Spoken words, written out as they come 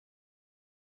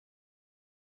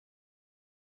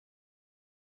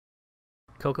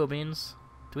cocoa beans?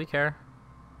 Do we care?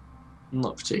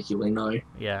 Not particularly, no.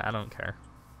 Yeah, I don't care.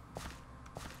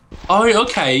 Oh,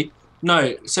 okay.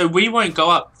 No, so we won't go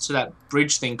up to that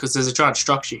bridge thing because there's a giant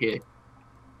structure here.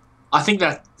 I think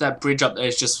that bridge up there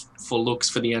is just for looks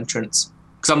for the entrance.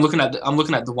 Because I'm looking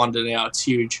at the one now. It's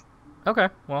huge. Okay,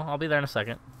 well, I'll be there in a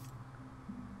second.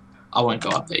 I won't go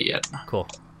up there yet. Cool.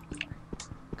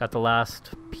 Got the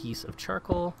last piece of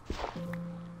charcoal.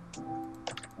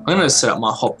 I'm gonna set up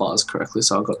my hotbars correctly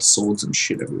so I've got swords and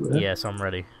shit everywhere. Yeah, so I'm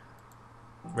ready.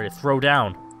 Ready to throw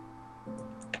down.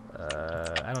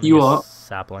 I don't You need a are.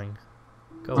 sapling.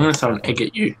 Go I'm gonna with throw an sapling. egg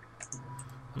at you.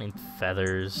 I need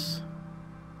feathers.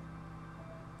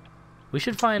 We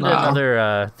should find Nah.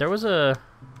 another, there was a...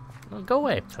 Oh, go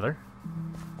away, feather.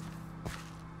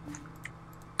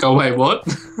 Go away, what?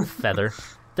 Feather.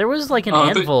 There was like an Oh,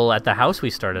 anvil at the house we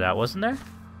started at, wasn't there?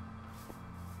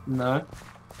 No.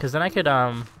 Because then I could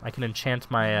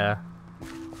enchant my, my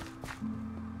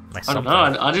I don't something.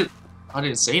 know. I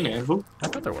didn't see an anvil. I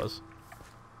thought there was.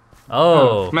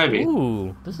 Oh. maybe.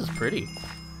 Ooh, this is pretty.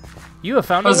 You have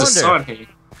found a There's a wonder. sign here.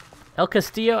 El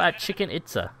Castillo at Chicken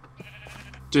Itza.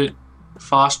 Dude,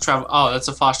 fast travel. Oh, that's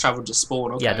a fast travel to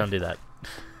spawn. Okay. Yeah, don't do that.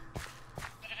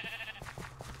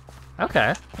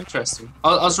 Okay. Interesting.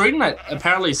 I was reading that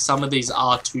apparently some of these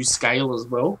are to scale as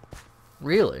well.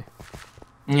 Really?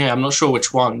 Yeah, I'm not sure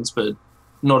which ones, but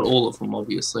not all of them,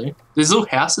 obviously. There's little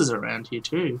houses around here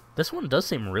too. This one does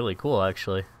seem really cool,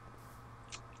 actually.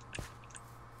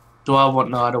 Do I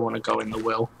want? No, I don't want to go in the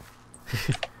well.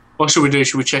 What should we do?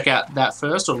 Should we check out that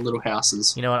first or the little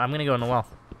houses? You know what? I'm gonna go in the well.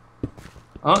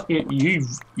 Oh, yeah,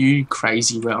 you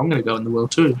crazy well. I'm gonna go in the well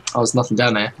too. Oh, there's nothing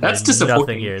down there. That's There's disappointing.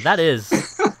 nothing here. That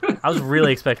is. I was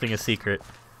really expecting a secret.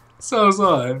 So was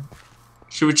I.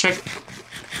 Should we check?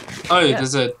 Oh, Yeah.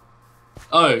 there's a.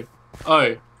 Oh.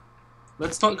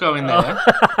 Let's not go in there.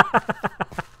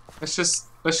 Let's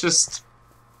just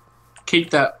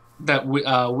keep that witch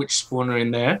spawner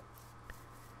in there.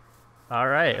 All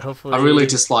right. Hopefully. I really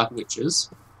dislike witches.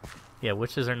 Yeah,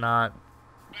 witches are not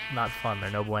fun.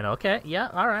 They're no bueno. Okay. Yeah.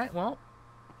 All right. Well.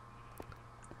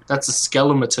 That's a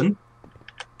skeleton.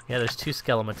 Yeah. There's two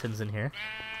skeletons in here.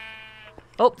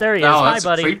 Oh, there he is. Oh, Hi, that's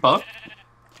buddy. a creeper.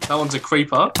 That one's a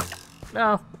creeper.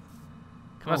 No.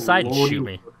 Come Oh, outside and lordy. shoot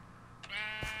me.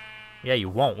 Yeah, you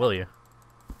won't, will you?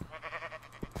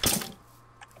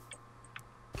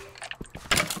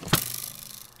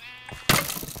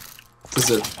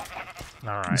 There's a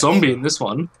All right. zombie in this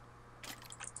one.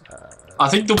 I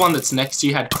think the one that's next to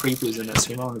you had creepers in it, so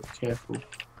you might want to be careful.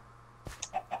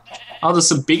 Oh, there's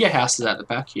some bigger houses at the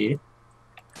back here.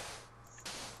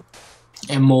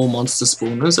 And more monster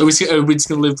spawners. Are we just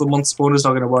going to leave the monster spawners,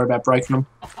 not going to worry about breaking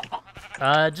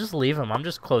them? Just leave them. I'm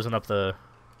just closing up the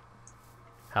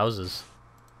houses.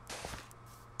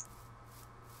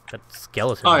 That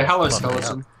skeleton. Oh, was hello, bumming me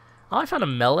skeleton. out. Oh, I found a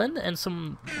melon and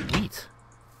some wheat.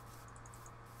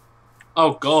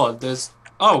 Oh, God, there's...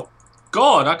 Oh,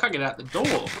 God, I can't get out the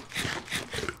door.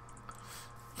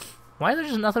 Why are there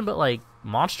just nothing but, like,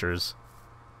 monsters?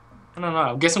 I don't know.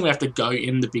 I'm guessing we have to go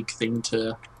in the big thing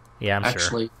to Yeah, I'm sure.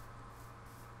 actually...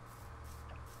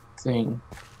 thing.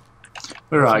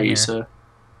 Where What's are in you, here? sir?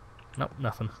 Nope,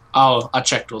 nothing. Oh, I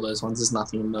checked all those ones. There's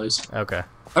nothing in those. Okay.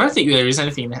 I don't think there is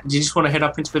anything. Do you just want to head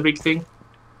up into the big thing?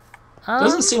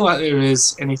 Doesn't seem like there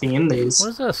is anything in these. What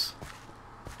is this?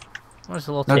 What is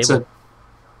a little That's table?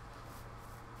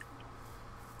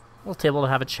 Little table to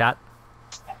have a chat.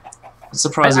 a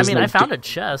surprise. I mean, I found a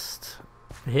chest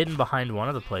hidden behind one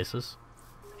of the places.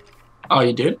 Oh,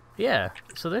 you did? Yeah,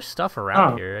 so there's stuff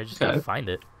around Oh, here. I just okay. gotta find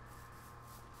it.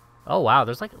 Oh wow,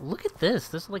 there's like, look at this.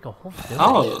 There's like a whole village.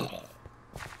 Oh,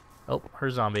 Oh, her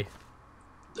zombie.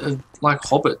 like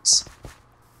hobbits.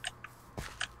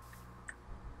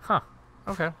 Huh.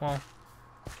 Okay, well.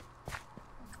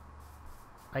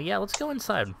 Yeah, let's go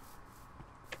inside.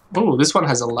 Oh, this one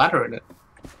has a ladder in it.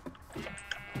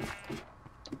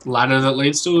 Ladder that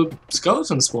leads to a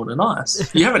skeleton spawner.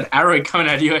 Nice. You have an arrow coming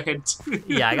out of your head too.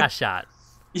 Yeah, I got shot.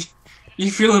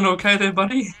 You feeling okay there,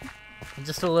 buddy?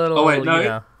 Just a little. Oh, wait, no. You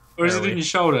know, Or is it barely. in your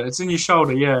shoulder? It's in your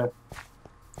shoulder, yeah.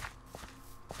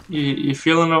 You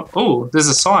feeling... Oh, there's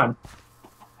a sign.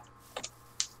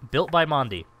 Built by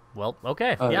Mondy. Well,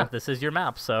 okay. Oh, yeah, yeah. this is your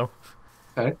map, so.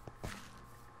 Okay.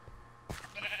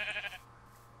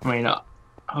 I mean,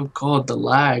 oh god, the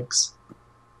lags.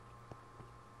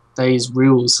 These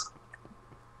reels.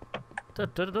 Da,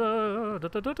 da, da, da,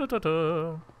 da, da, da, da,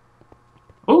 da.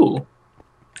 Ooh.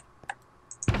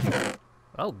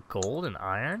 Oh, gold and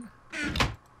iron?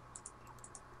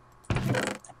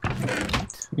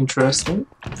 Interesting.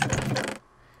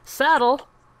 Saddle!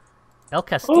 El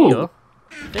Castillo.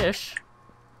 Fish.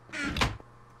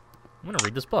 I'm gonna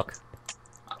read this book.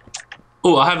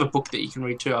 Oh, I have a book that you can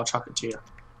read too. I'll chuck it to you.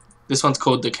 This one's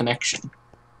called The Connection.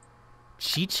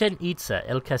 Chichen Itza,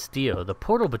 El Castillo, the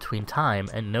portal between time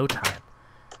and no time.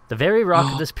 The very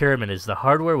rock of this pyramid is the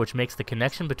hardware which makes the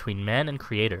connection between man and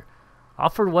creator.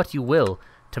 Offer what you will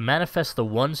to manifest the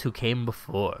ones who came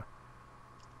before.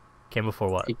 Came before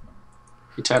what? Hey,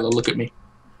 Taylor, look at me.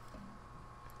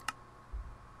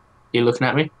 You looking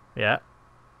at me? Yeah.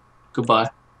 Goodbye.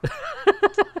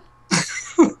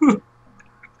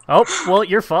 Oh, well,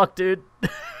 you're fucked, dude.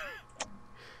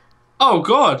 Oh,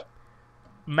 God.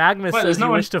 Magmus Wait, says, no you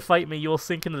one... wish to fight me, you will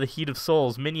sink into the heat of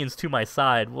souls. Minions to my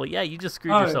side. Well, yeah, you just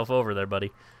screwed yourself over there,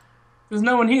 buddy. There's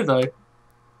no one here, though.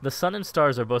 The sun and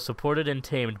stars are both supported and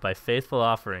tamed by faithful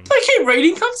offerings. I keep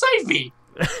reading, come save me!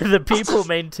 The people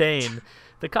maintain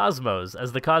the cosmos,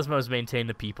 as the cosmos maintain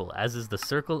the people, as is the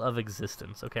circle of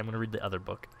existence. Okay, I'm going to read the other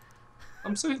book.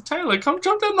 I'm so... Taylor, come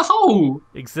jump down the hole!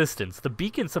 Existence. The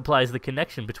beacon supplies the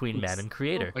connection between man and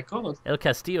creator. Oh, my God. El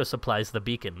Castillo supplies the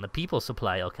beacon. The people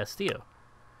supply El Castillo.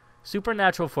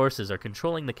 Supernatural forces are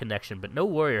controlling the connection, but no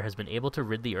warrior has been able to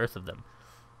rid the earth of them.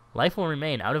 Life will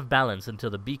remain out of balance until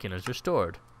the beacon is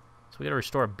restored. So we gotta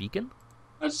restore a beacon?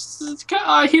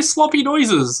 I hear sloppy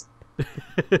noises.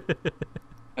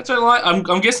 That's what I like.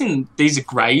 I'm guessing these are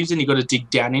graves and you got to dig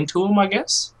down into them, I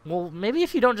guess. Well, maybe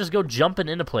if you don't just go jumping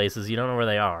into places, you don't know where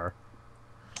they are.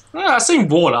 I seen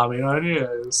water. I mean, I need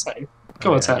to say.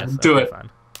 Come on, Taylor, do it. Fine.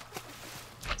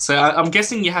 So I'm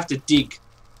guessing you have to dig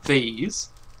these.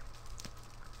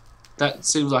 That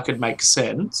seems like it makes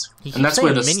sense. And that's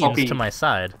where the minions to my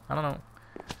side. I don't know.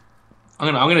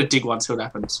 I'm gonna dig one, see what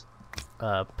happens.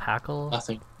 Packle.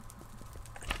 Nothing.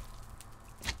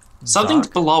 Something's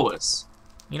below us.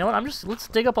 You know what? Let's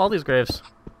dig up all these graves.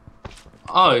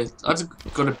 Oh, I just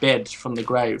got a bed from the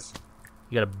grave.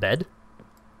 You got a bed?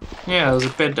 Yeah, there's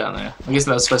a bed down there. I guess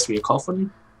that was supposed to be a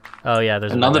coffin. Oh yeah,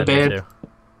 there's another bed. Too.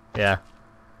 Yeah.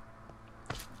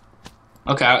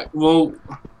 Okay, well,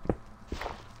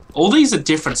 all these are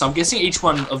different, so I'm guessing each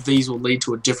one of these will lead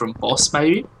to a different boss,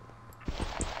 maybe.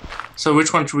 So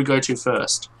which one should we go to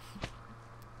first?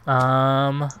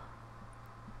 Let's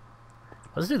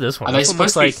do this one. Are they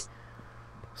supposed to be...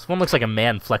 This one looks like a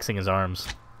man flexing his arms.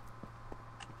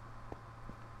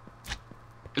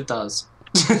 It does.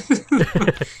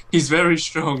 He's very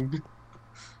strong.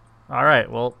 All right,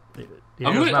 well,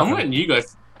 I'm letting you go.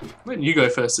 I'm letting you go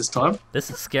first this time. This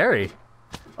is scary.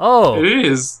 Oh, it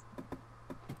is.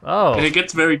 Oh, and it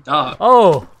gets very dark.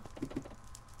 Oh,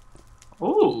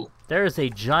 oh, there is a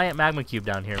giant magma cube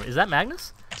down here. Is that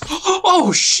Magnus?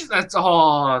 Oh shit! That's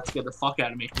get the fuck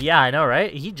out of me. Yeah, I know,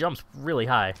 right? He jumps really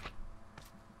high.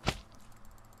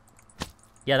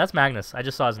 Yeah, that's Magnus. I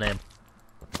just saw his name.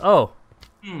 Oh.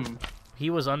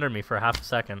 He was under me for half a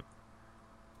second.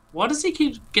 Why does he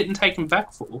keep getting taken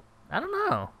back for? I don't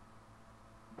know.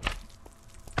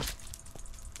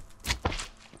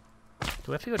 Do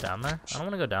we have to go down there? I don't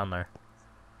want to go down there.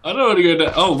 I don't want to go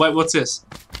down. Oh, wait, what's this?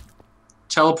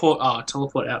 Teleport. Ah,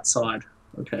 teleport outside.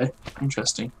 Okay,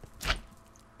 interesting.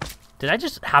 Did I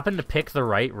just happen to pick the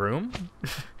right room?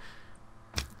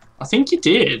 I think you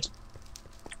did.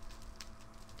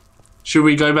 Should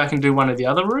we go back and do one of the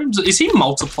other rooms? Is he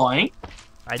multiplying?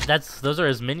 Those are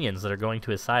his minions that are going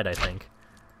to his side, I think.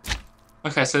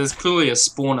 Okay, so there's clearly a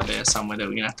spawner there somewhere that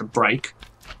we're gonna have to break.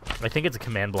 I think it's a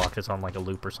command block that's on like a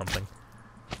loop or something.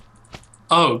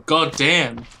 Oh god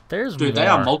damn! There's Dude, more. They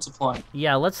are multiplying.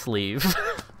 Yeah, let's leave.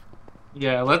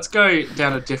 Yeah, let's go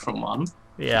down a different one.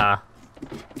 Yeah.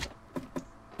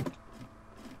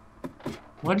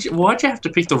 Why'd you have to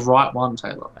pick the right one,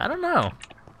 Taylor? I don't know.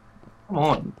 Come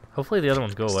on. Hopefully the other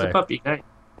ones go away. Step up your game.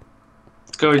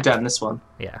 Let's go down this one.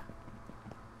 Yeah.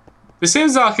 This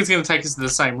seems like it's going to take us to the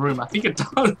same room. I think it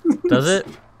does. Does it?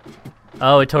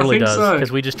 Oh, it totally does. Because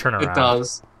so. we just turn around. It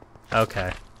does.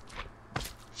 Okay.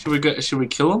 Should we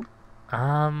kill him?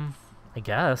 I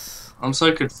guess. I'm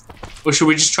so confused. Or should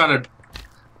we just try to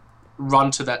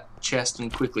run to that chest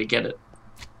and quickly get it?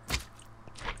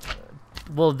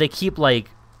 Well, they keep, like,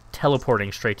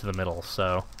 teleporting straight to the middle,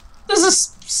 so... There's a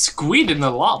squid in the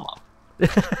llama.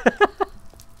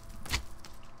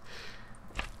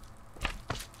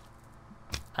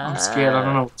 I'm scared. I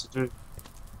don't know what to do.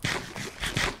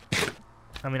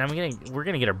 I mean, we're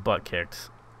gonna get our butt kicked.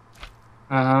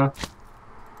 Uh-huh.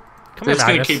 Come here,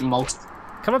 Magnus. Keep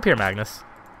Come up here, Magnus.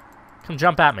 Come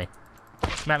jump at me.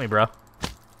 Come at me, bro.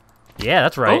 Yeah,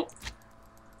 that's right. Oh.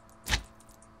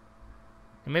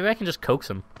 And maybe I can just coax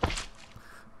him.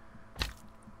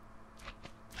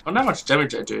 I don't know how much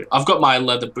damage I do. I've got my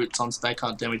leather boots on, so they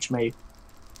can't damage me.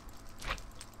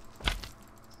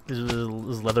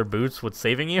 Is leather boots what's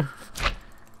saving you?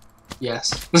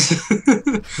 Yes.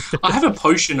 I have a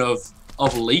potion of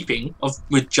leaping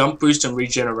with jump boost and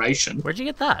regeneration. Where'd you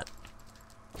get that?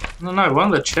 No, one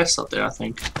of the chests up there, I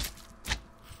think.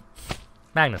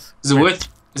 Magnus. Is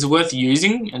it worth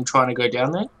using and trying to go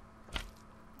down there?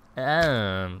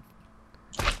 It's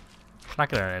not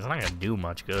gonna do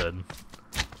much good.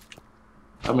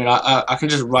 I mean, I can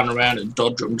just run around and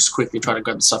dodge them, just quickly try to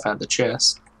grab the stuff out of the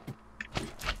chest.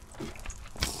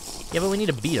 Yeah, but we need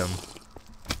to beat him.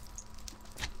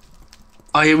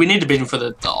 Oh yeah, we need to beat him for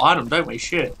the item, don't we?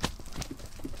 Shit.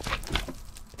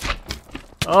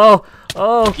 Oh!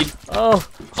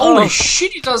 Holy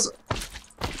shit! He does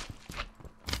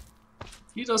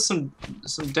some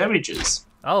damages.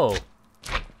 Oh.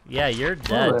 Yeah, you're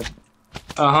dead.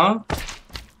 I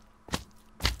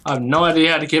have no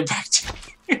idea how to get back to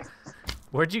you.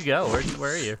 Where'd you go?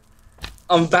 Where are you?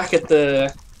 I'm back at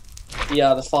the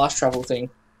fast travel thing.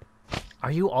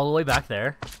 Are you all the way back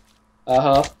there?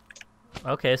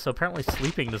 Okay, so apparently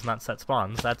sleeping does not set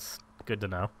spawns. That's good to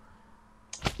know.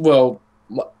 Well,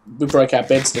 we broke our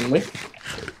beds, didn't we?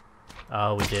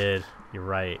 Oh, we did. You're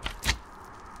right.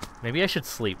 Maybe I should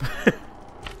sleep.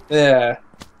 Yeah.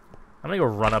 I'm gonna go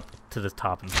run up to the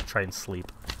top and try and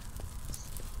sleep.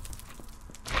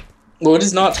 Well, it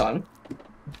is night time.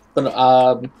 But,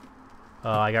 Oh,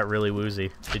 I got really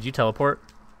woozy. Did you teleport?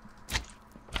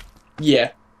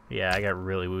 Yeah. Yeah, I got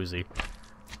really woozy.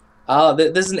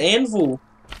 There's an anvil.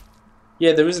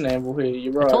 Yeah, there is an anvil here.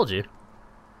 You're right. I told you.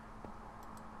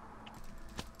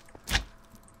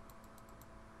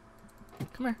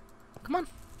 Come here. Come on.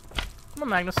 Come on,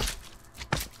 Magnus.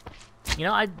 You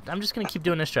know, I'm just gonna keep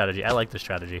doing this strategy. I like this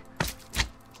strategy.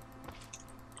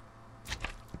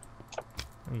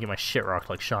 I'm gonna get my shit rocked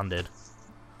like Sean did.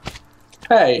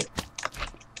 Hey.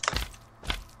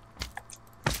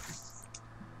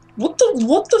 What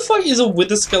the fuck is a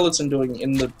wither skeleton doing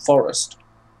in the forest?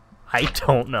 I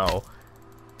don't know.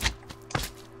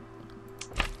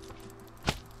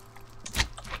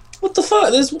 What the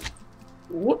fuck?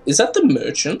 What is that? The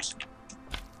merchant?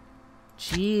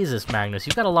 Jesus, Magnus,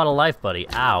 you've got a lot of life, buddy.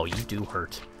 Ow, you do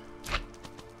hurt.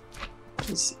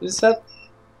 Is that?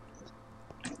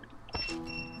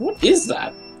 What is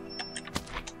that?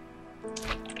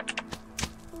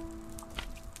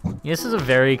 Yeah, this is a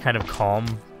very kind of calm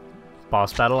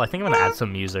boss battle. I think I'm gonna add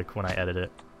some music when I edit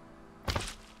it.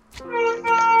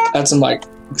 Add some like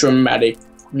dramatic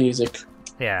music,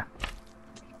 Yeah.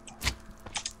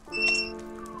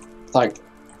 like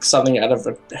something out of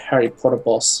a Harry Potter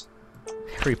boss.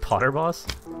 Harry Potter boss?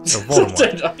 So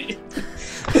Voldemort.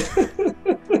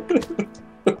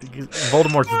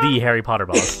 Voldemort's the Harry Potter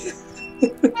boss.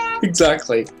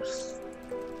 Exactly.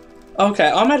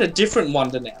 Okay, I'm at a different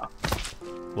wonder now.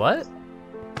 What?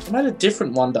 I'm at a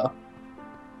different wonder.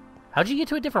 How'd you get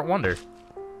to a different wonder?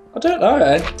 I don't know.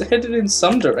 I headed in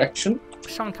some direction.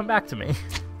 Sean, come back to me.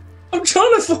 I'm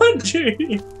trying to find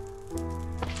you.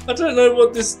 I don't know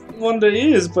what this wonder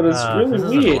is, but it's really this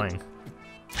is weird. annoying.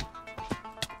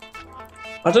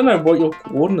 I don't know what your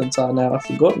coordinates are now. I've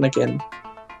forgotten again.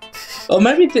 Or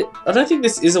maybe I don't think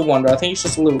this is a wonder. I think it's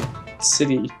just a little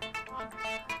city.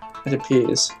 It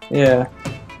appears. Yeah.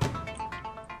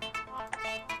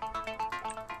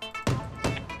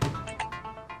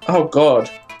 Oh god.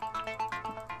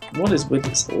 What is with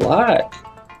this lag?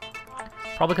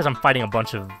 Probably because I'm fighting a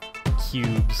bunch of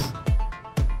cubes.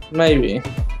 Maybe.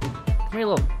 Come here,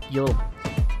 you little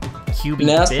cubey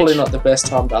Now's bitch. probably not the best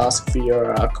time to ask for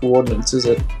your coordinates, is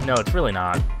it? No, it's really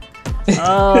not.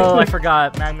 Oh, I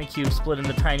forgot. Magma cubes split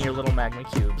into tinier little magma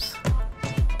cubes.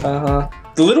 The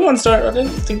little ones don't. I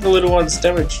didn't think the little ones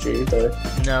damaged you though.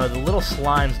 No, the little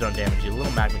slimes don't damage you. The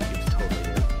little magma cubes totally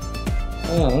do.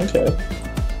 Oh, okay.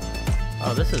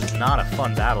 Oh, this is not a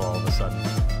fun battle all of a sudden.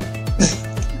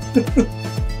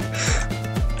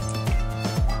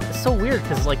 It's so weird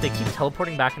because like they keep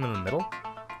teleporting back into the middle.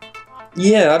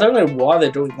 Yeah, I don't know why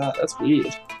they're doing that. That's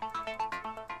weird.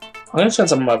 I'm gonna turn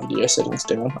some of my video settings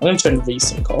down. I'm gonna turn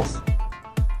VSync off.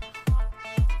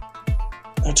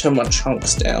 I'm gonna turn my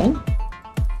chunks down.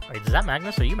 Wait, is that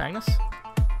Magnus? Are you Magnus?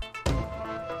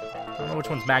 I don't know which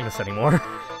one's Magnus anymore.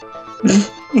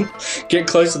 Get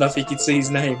close enough you can see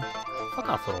his name. Fuck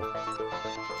off, little.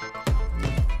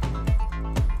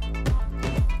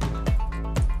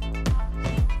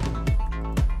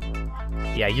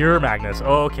 Yeah, you're Magnus.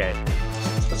 Oh, okay.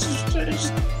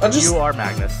 You are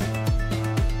Magnus.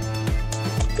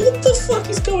 What the fuck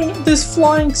is going on? There's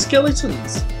flying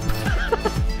skeletons.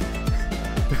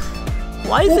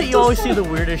 Why is it you always see the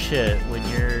weirdest shit when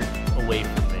you're away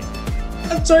from me?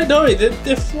 I don't know.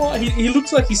 They're flying. He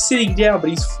looks like he's sitting down, but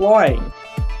he's flying.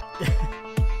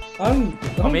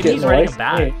 Oh, maybe he's riding him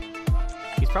back.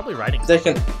 He's probably riding. They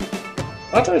can.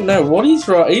 I don't know what he's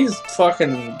riding. He's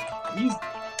fucking.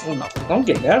 I'm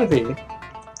getting out of here.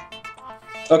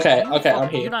 Okay, I'm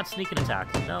here. You're not sneak and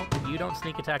attack. No, you don't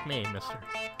sneak attack me, mister.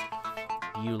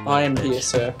 You little I am bitch. here,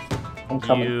 sir. I'm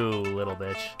coming. You little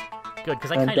bitch. Good,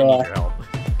 because I kind of need your help.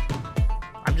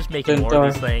 I'm just making more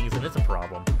of these things, and it's a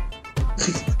problem.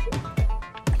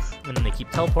 And then they keep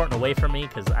teleporting away from me,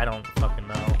 because I don't fucking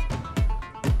know.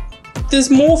 There's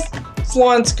more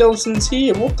flying skeletons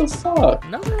here. What the fuck?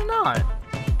 No, they're not.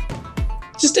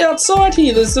 Just outside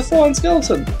here, there's the flying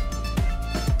skeleton.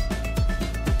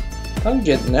 I'm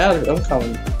getting out of it. I'm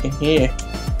coming in here.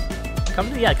 Come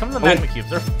to the magma cubes.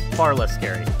 They're far less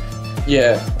scary.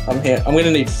 Yeah, I'm here. I'm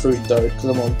gonna need food though, because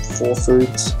I'm on 4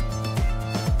 foods.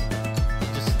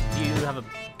 Do you have a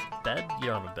bed? You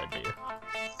don't have a bed, do you?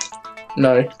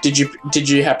 No. Did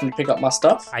you happen to pick up my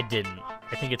stuff? I didn't.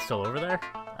 I think it's still over there.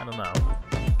 I don't know.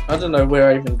 I don't know where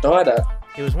I even died at.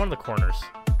 It was one of the corners.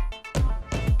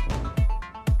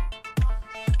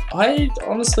 I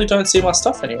honestly don't see my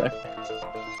stuff anywhere.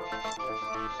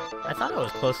 I thought I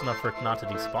was close enough for it not to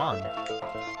despawn.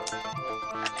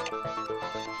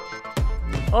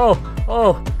 Oh,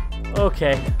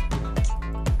 okay.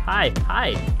 Hi.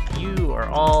 You are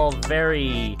all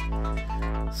very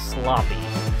sloppy.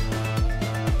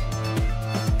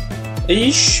 Are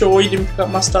you sure you didn't pick up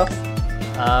my stuff?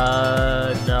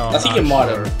 No. I think you might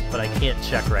have, but I can't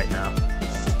check right now.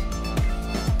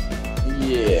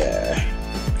 Yeah.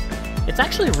 It's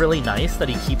actually really nice that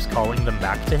he keeps calling them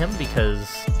back to him because...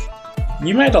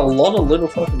 You made a lot of little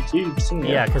fucking cubes, didn't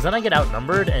you? Yeah, because then I get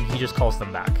outnumbered and he just calls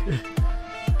them back.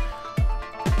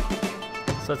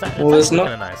 So it's actually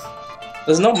kind of nice.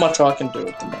 There's not much I can do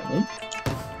at the moment.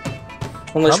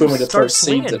 Unless you want me to throw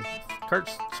seeds at...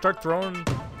 Start throwing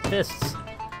fists.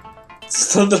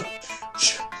 So,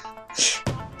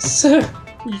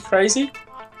 are you crazy?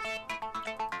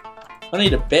 I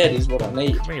need a bed is what I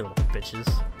need. Come here, you little bitches.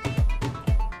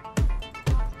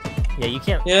 Yeah, you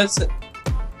can't... Yeah, it's...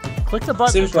 Click the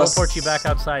button to teleport you back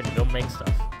outside and go make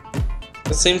stuff.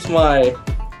 It seems my...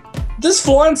 There's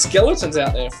flying skeletons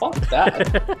out there, fuck that.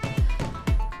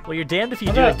 Well, you're damned if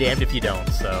you do and damned if you don't,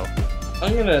 so...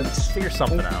 I'm gonna... Figure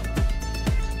something out.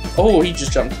 Oh, he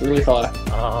just jumped really high.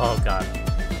 Oh, God.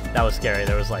 That was scary.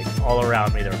 There was, like, all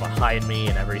around me, they were behind me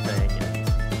and everything, and...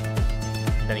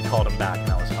 Then he called him back and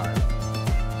that was fine.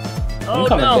 Oh, I'm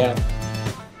coming down.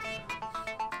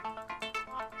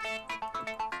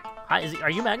 Hi, are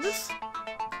you Magmus?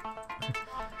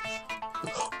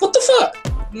 What the fuck?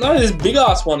 No, this big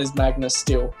ass one is Magmus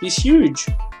still. He's huge.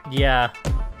 Yeah.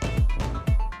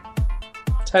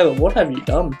 Taylor, what have you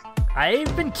done?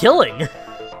 I've been killing.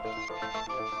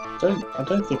 I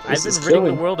don't think this is I've been ridding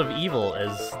killing. the world of evil,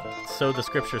 as so the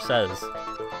scripture says.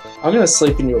 I'm gonna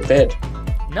sleep in your bed.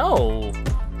 No.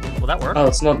 Will that work? Oh,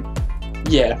 it's not...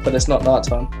 Yeah, but it's not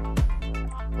nighttime.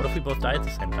 What if we both die at the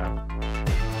same time?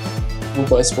 We'll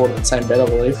both spawn at the same bed, I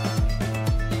believe.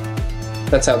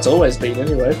 That's how it's always been,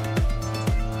 anyway.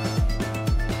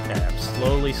 Okay, I'm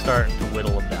slowly starting to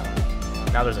whittle them down.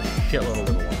 Now there's a shitload of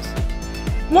little ones.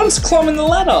 One's climbing the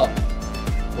ladder!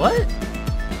 What?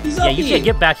 He's yeah, up you here. can't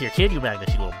get back here, kid, you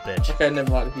Magnus, you little bitch. Okay,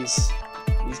 never mind. He's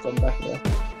gone back there.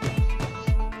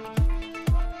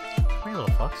 Come here,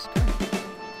 little fucks.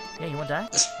 Yeah, you wanna die?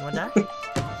 You wanna die? You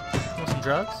want some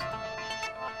drugs?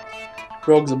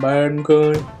 Drugs are bad and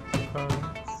good.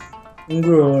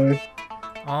 Good.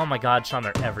 Oh my god, Sean,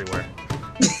 they're everywhere.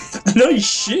 No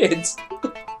shit!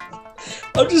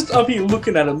 I'm just up here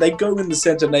looking at them. They go in the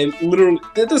center and they literally...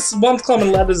 They're just one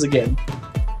climbing ladders again.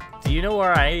 Do you know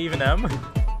where I even am?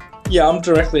 Yeah, I'm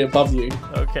directly above you.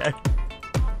 Okay.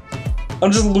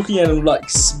 I'm just looking at them like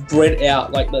spread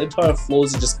out. Like the entire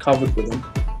floors are just covered with them.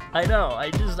 I know,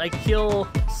 I kill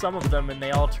some of them and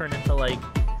they all turn into like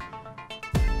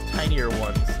tinier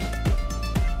ones.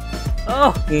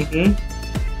 Oh! Mm-hmm.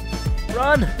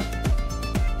 Run!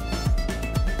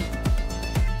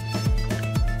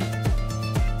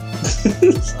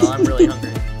 Oh, I'm really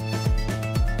hungry.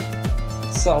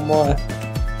 So am I.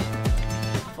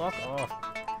 Fuck off.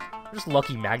 I'm just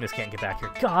lucky Magnus can't get back here.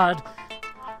 God!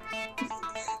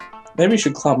 Maybe you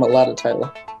should climb a ladder, Taylor.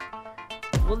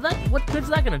 Well, what good's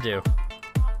that gonna do?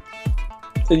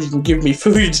 Then you can give me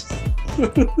food.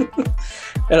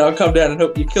 And I'll come down and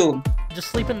help you kill them. Just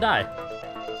sleep and die.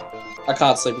 I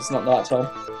can't sleep, it's not nighttime.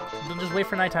 Then just wait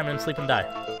for nighttime and sleep and die.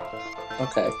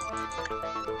 Okay.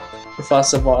 If I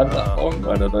survive that long,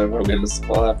 I don't know if I'm gonna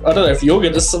survive. I don't know if you're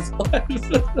gonna survive.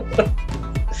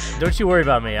 Don't you worry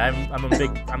about me. I'm a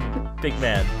big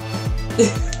man.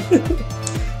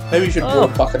 Maybe you should pour a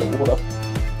bucket of water.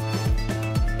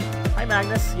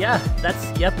 Magnus. Yeah,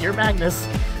 yep, you're Magnus.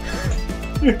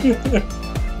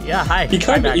 Yeah, hi. He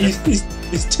kind of,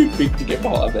 he's too big to get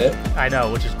behind there. I know,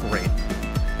 which is great.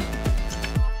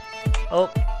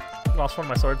 Oh, lost one of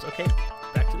my swords. Okay,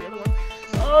 back to the other one.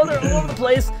 Oh, they're all over the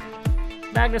place.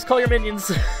 Magnus, call your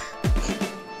minions.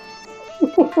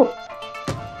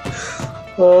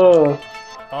 Oh,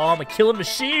 I'm a killing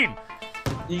machine.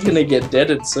 you're gonna get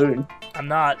deaded soon. I'm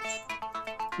not.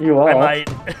 You are. I might.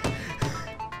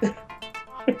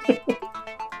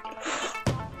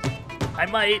 I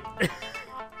might.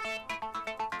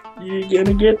 You're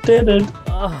gonna get deaded.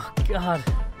 Oh God.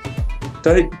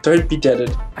 Don't be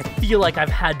deaded. I feel like I've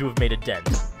had to have made a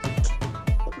dent.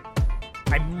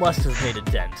 I must have made a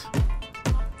dent.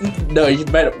 No,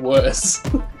 you've made it worse.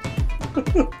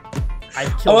 I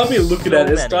might be looking at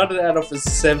it. It started out off as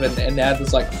 7 and now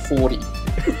there's like 40.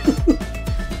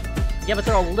 Yeah, but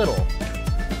they're all little.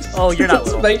 Oh, you're not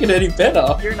little. Doesn't make it any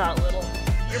better. You're not little.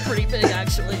 You're pretty big,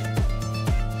 actually.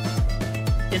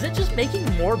 Is it just making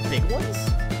more big ones?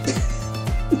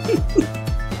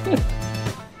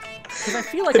 Because I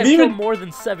feel like I've killed more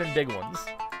than 7 big ones.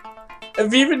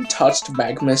 Have you even touched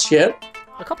Magmus yet?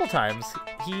 A couple times.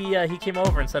 He came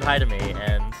over and said hi to me,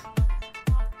 and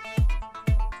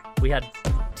we had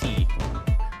tea.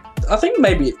 I think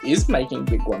maybe it is making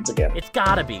big ones again. It's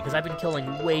gotta be, because I've been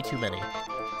killing way too many.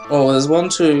 Oh, there's 1,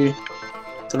 2,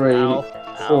 3, Ow.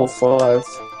 4, 5,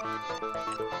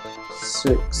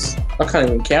 6. I can't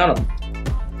even count them.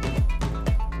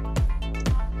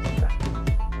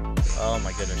 Oh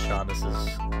my goodness, Sean, this is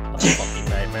a fucking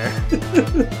nightmare.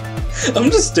 I'm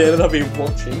just standing up here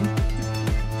watching.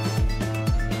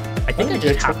 I think I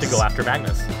just have to go after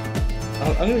Magnus.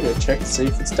 I'm gonna go check to see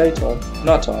if it's daytime.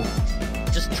 Nighttime.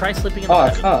 Just try slipping in the Oh, I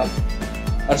heaven.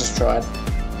 can't. I just tried.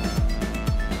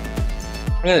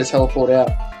 I'm gonna teleport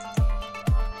out.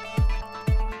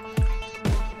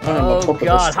 Oh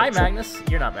God! Hi, Magnus.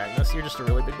 You're not Magnus. You're just a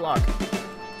really big block.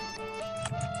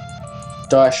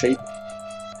 Die, sheep.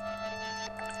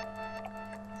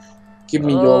 Give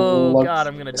me your Oh log. God!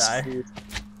 I'm gonna die.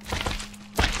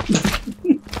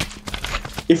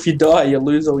 If you die, you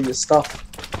lose all your stuff.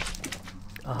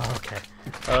 Oh, okay.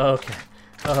 Okay.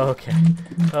 Okay.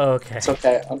 Okay. It's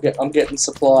okay. I'm getting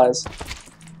supplies.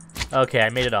 Okay, I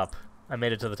made it up. I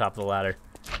made it to the top of the ladder.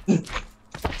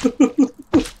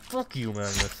 Fuck you,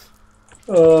 Magnus.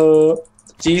 Do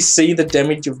you see the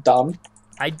damage you've done?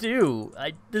 I do.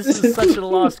 This is such a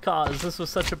lost cause. This was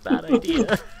such a bad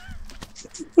idea.